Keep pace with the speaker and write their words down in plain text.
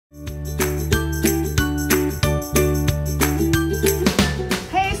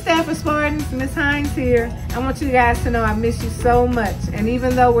Spartans, Miss Hynes here. I want you guys to know I miss you so much. And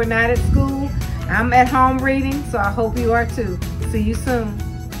even though we're not at school, I'm at home reading, so I hope you are too. See you soon.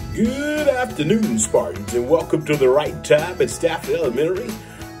 Good afternoon, Spartans, and welcome to the right time at Stafford Elementary.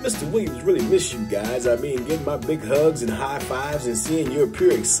 Mr. Williams really miss you guys. I mean, getting my big hugs and high fives and seeing your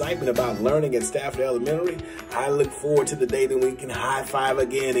pure excitement about learning at Stafford Elementary. I look forward to the day that we can high five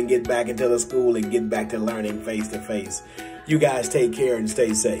again and get back into the school and get back to learning face to face. You guys take care and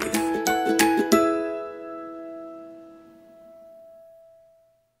stay safe.